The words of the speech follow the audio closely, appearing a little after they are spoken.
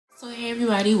So hey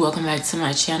everybody, welcome back to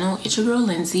my channel. It's your girl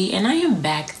Lindsay, and I am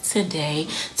back today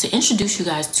to introduce you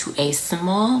guys to a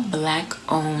small black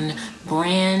owned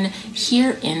brand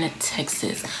here in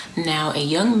Texas. Now, a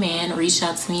young man reached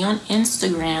out to me on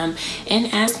Instagram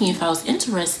and asked me if I was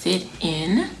interested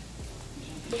in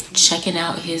checking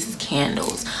out his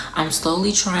candles. I'm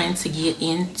slowly trying to get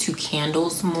into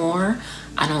candles more.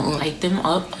 I don't light them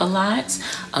up a lot,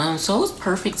 so it was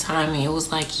perfect timing. It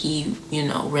was like he,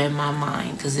 read my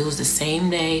mind, because it was the same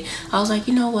day. I was like,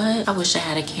 you know what, I wish I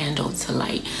had a candle to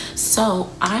light. So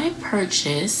I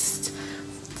purchased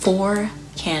 4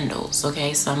 candles.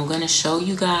 Okay, so I'm going to show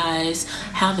you guys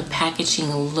how the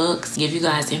packaging looks, give you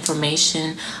guys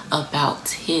information about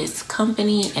his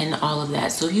company and all of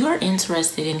that. So if you are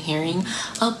interested in hearing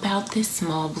about this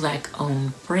small black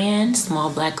owned brand, small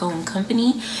black owned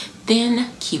company, then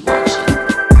keep watching.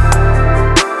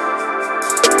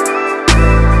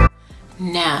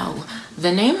 Now,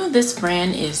 the name of this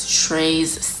brand is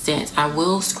TRES SCENTS. I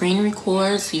will screen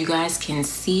record so you guys can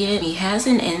see it. He has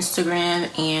an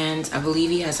Instagram and I believe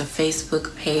he has a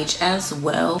Facebook page as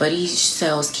well. But he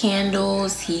sells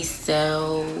candles. He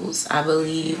sells, I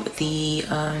believe, the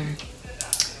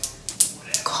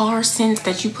car scents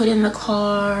that you put in the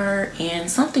car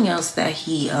and something else that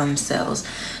he sells.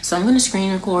 So I'm going to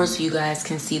screen record so you guys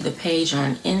can see the page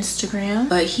on Instagram.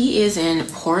 But he is in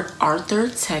Port Arthur,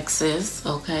 Texas.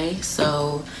 Okay,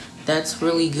 so that's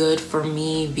really good for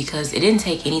me because it didn't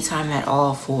take any time at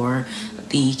all for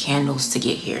the candles to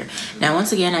get here. Now,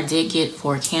 once again, I did get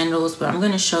 4 candles, but I'm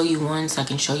going to show you one so I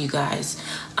can show you guys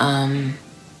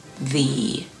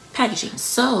the packaging.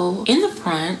 So in the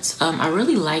front, I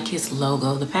really like his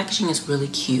logo. The packaging is really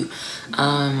cute.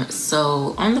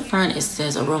 So on the front it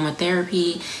says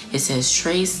aromatherapy. It says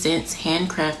TRES SCENTS,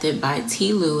 handcrafted by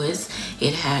T. Lewis.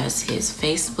 It has his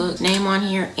Facebook name on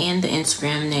here and the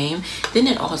Instagram name. Then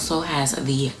it also has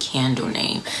the candle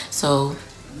name. So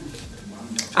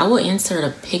I will insert a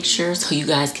picture so you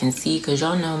guys can see, because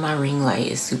y'all know my ring light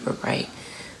is super bright.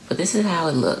 But this is how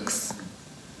it looks.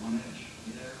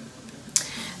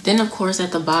 Then, of course,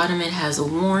 at the bottom, it has a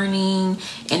warning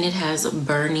and it has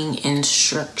burning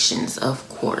instructions, of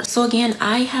course. So again,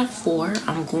 I have 4.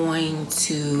 I'm going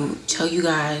to tell you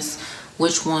guys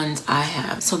which ones I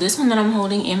have. So this one that I'm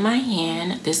holding in my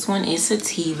hand, this one is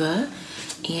sativa,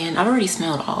 and I've already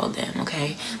smelled all of them,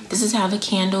 okay? This is how the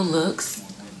candle looks.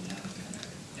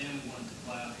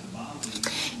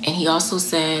 And he also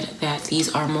said that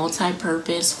these are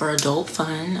multi-purpose for adult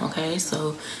fun, okay?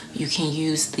 So you can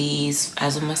use these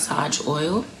as a massage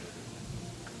oil.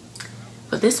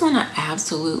 But this one, I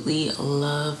absolutely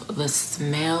love the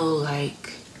smell.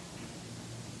 Like,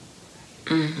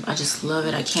 I just love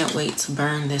it. I can't wait to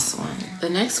burn this one.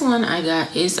 The next one I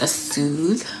got is a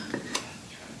Soothe.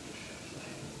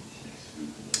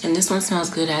 And this one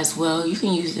smells good as well. You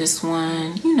can use this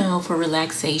one, for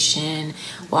relaxation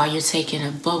while you're taking a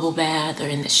bubble bath or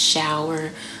in the shower,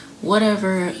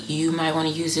 whatever you might want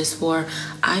to use this for.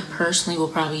 I personally will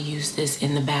probably use this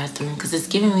in the bathroom because it's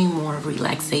giving me more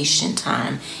relaxation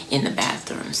time in the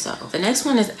bathroom. So the next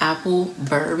one is apple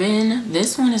bourbon.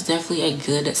 This one is definitely a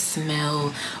good smell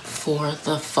for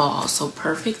the fall. So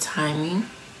perfect timing.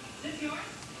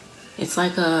 It's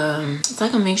like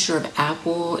a mixture of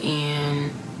apple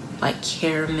and like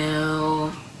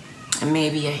caramel and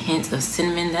maybe a hint of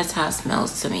cinnamon. That's how it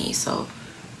smells to me. So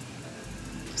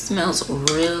it smells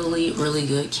really, really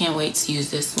good. Can't wait to use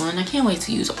this one. I can't wait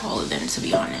to use all of them, to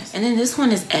be honest. And then this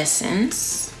one is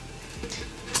SCENTS.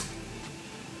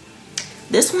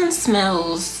 This one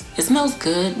smells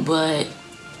good, but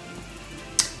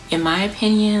in my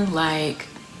opinion, like,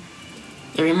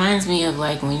 it reminds me of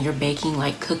like when you're baking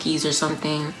like cookies or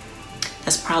something.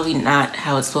 That's probably not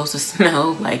how it's supposed to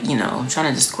smell. Like, I'm trying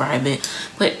to describe it,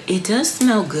 but it does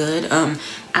smell good.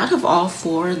 Out of all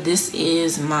 4, this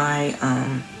is my,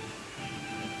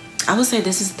 I would say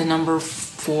this is the number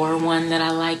 4 one that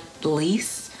I like the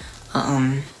least.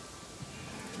 I'm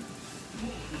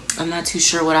not too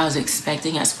sure what I was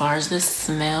expecting as far as the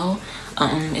smell.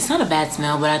 It's not a bad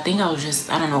smell, but I think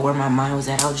I don't know where my mind was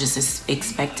at. I was just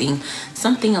expecting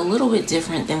something a little bit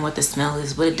different than what the smell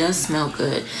is, but it does smell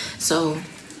good. So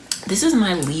this is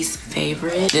my least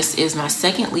favorite. This is my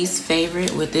second least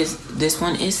favorite. With this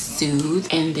one is Soothe,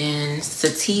 and then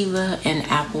sativa and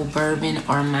apple bourbon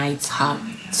are my top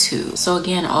 2. So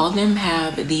again, all of them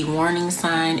have the warning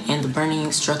sign and the burning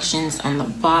instructions on the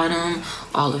bottom.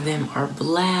 All of them are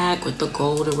black with the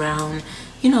gold around,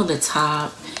 the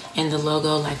top. And the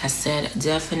logo, like I said,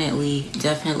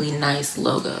 definitely nice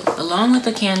logo. Along with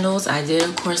the candles, I did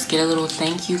of course get a little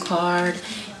thank you card,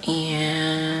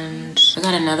 and I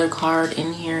got another card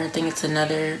in here. I think it's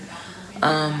another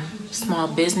small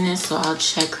business, so I'll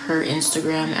check her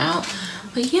Instagram out.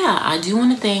 But yeah, I do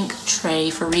want to thank Trey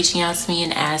for reaching out to me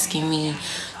and asking me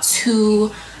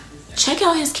to check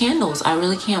out his candles. I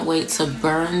really can't wait to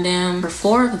burn them. For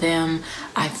 4 of them,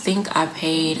 I think I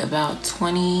paid about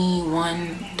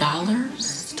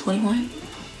 $21. 21,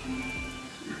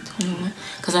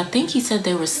 because I think he said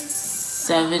they were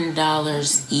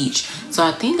 $7 each. So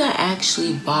I think I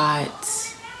actually bought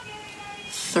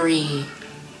 3.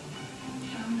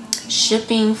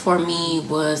 Shipping for me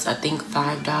was, I think,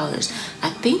 $5. I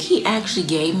think he actually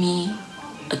gave me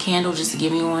a candle just to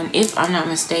give me one, if I'm not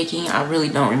mistaken. I really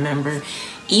don't remember.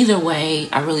 Either way,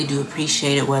 I really do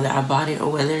appreciate it, whether I bought it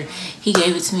or whether he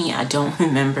gave it to me. I don't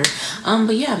remember.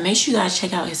 But yeah, make sure you guys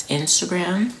check out his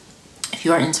Instagram. If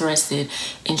you are interested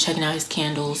in checking out his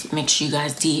candles, make sure you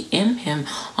guys DM him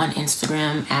on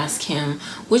Instagram. Ask him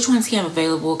which ones he have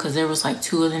available, because there was like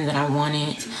 2 of them that I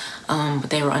wanted, but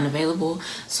they were unavailable.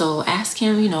 So ask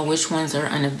him, you know, which ones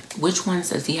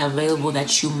does he have available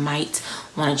that you might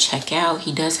want to check out.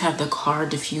 He does have the car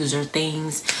diffuser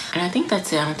things, and I think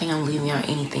that's it. I don't think I'm leaving out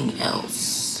anything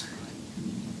else.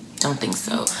 Don't think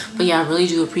so. But yeah, I really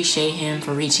do appreciate him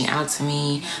for reaching out to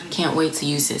me. Can't wait to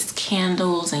use his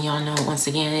candles. And y'all know, once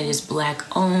again, it is Black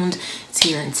owned. It's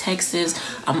here in Texas.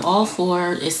 I'm all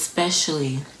for,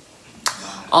 especially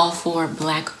all for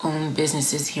Black owned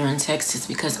businesses here in Texas,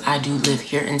 because I do live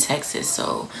here in Texas.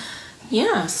 So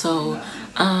yeah, so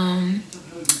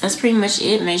that's pretty much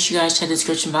it. Make sure you guys check the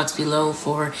description box below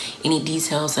for any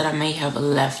details that I may have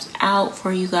left out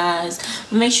for you guys.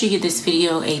 But make sure you give this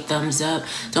video a thumbs up.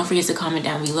 Don't forget to comment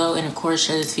down below, and of course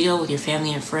share this video with your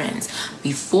family and friends.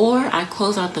 Before I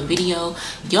close out the video,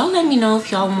 y'all let me know if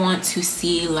y'all want to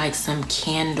see like some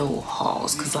candle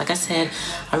hauls, because like I said,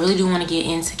 I really do want to get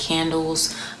into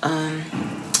candles.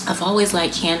 I've always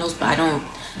liked candles, but I don't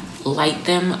light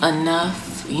them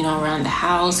enough, you know, around the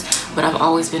house. But I've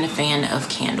always been a fan of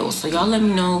candles. So y'all let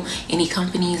me know any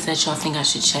companies that y'all think I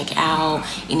should check out,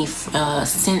 any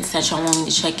scents that y'all want me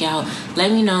to check out.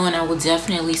 Let me know, and I will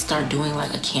definitely start doing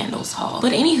like a candles haul.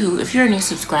 But anywho, if you're a new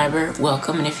subscriber,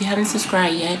 welcome. And if you haven't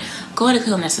subscribed yet, go ahead and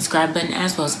click on that subscribe button,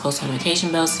 as well as the post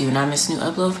notification bell, so you will not miss a new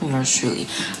upload from yours truly.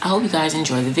 I hope you guys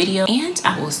enjoy the video, and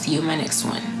I will see you in my next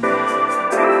one.